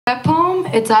That poem,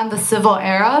 it's on the Civil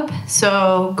Arab,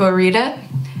 so go read it.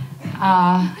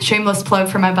 Shameless plug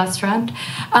for my best friend.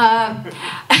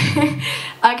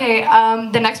 Okay,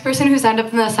 the next person who signed up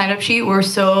in the sign-up sheet, we're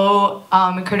so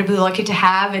incredibly lucky to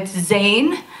have. It's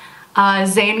Zeyn.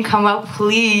 Zeyn, come up,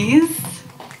 please.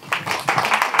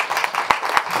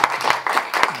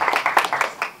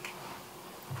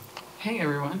 Hey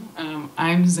everyone,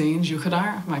 I'm Zeyn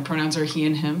Joukhadar. My pronouns are he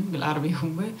and him, بالعربي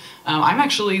هو. I'm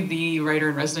actually the writer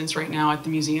in residence right now at the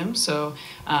museum, so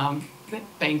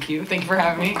thank you for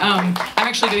having me. I'm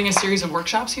actually doing a series of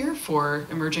workshops here for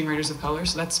emerging writers of color,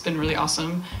 so that's been really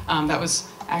awesome. That was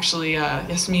actually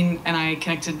Yasmin and I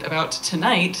connected about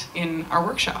tonight in our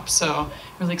workshop, so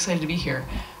really excited to be here.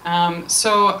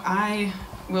 So I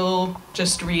will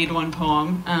just read one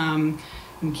poem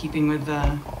in keeping with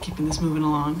keeping this moving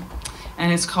along.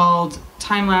 And it's called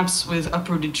Time Lapse with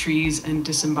Uprooted Trees and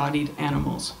Disembodied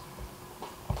Animals.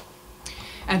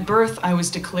 At birth, I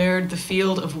was declared the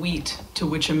field of wheat to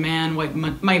which a man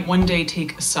might one day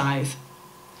take a scythe.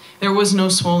 There was no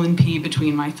swollen pea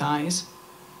between my thighs.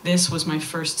 This was my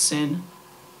first sin.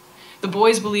 The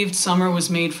boys believed summer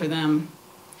was made for them.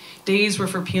 Days were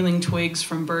for peeling twigs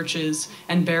from birches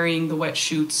and burying the wet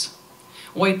shoots.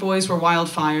 White boys were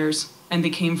wildfires, and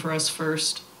they came for us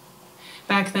first.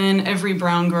 Back then, every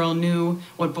brown girl knew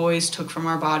what boys took from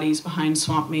our bodies behind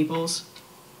swamp maples.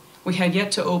 We had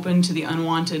yet to open to the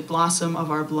unwanted blossom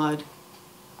of our blood.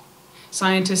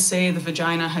 Scientists say the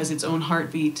vagina has its own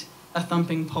heartbeat, a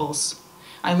thumping pulse.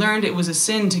 I learned it was a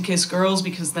sin to kiss girls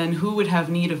because then who would have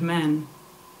need of men?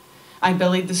 I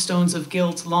bellied the stones of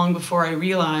guilt long before I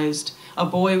realized a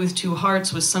boy with two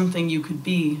hearts was something you could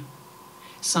be.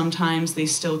 Sometimes they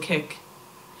still kick.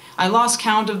 I lost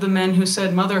count of the men who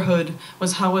said motherhood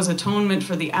was Hawa's atonement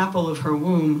for the apple of her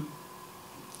womb.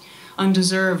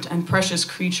 Undeserved and precious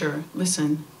creature,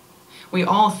 listen. We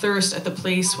all thirst at the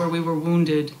place where we were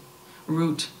wounded,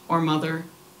 root or mother.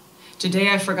 Today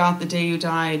I forgot the day you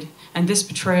died, and this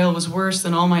betrayal was worse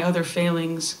than all my other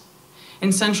failings.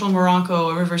 In central Morocco,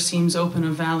 a river seems open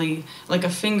a valley, like a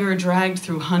finger dragged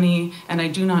through honey, and I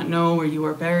do not know where you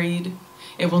are buried.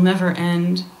 It will never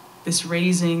end, this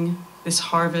raising, this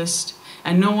harvest,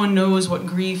 and no one knows what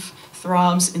grief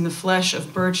throbs in the flesh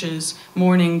of birches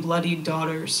mourning bloodied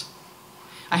daughters.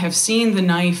 I have seen the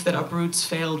knife that uproots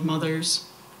failed mothers.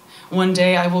 One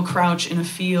day I will crouch in a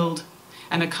field,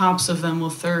 and a copse of them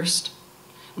will thirst,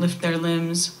 lift their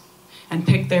limbs, and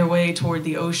pick their way toward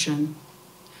the ocean.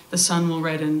 The sun will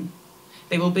redden.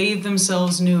 They will bathe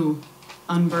themselves new,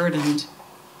 unburdened,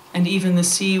 and even the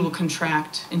sea will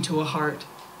contract into a heart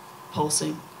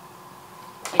pulsing.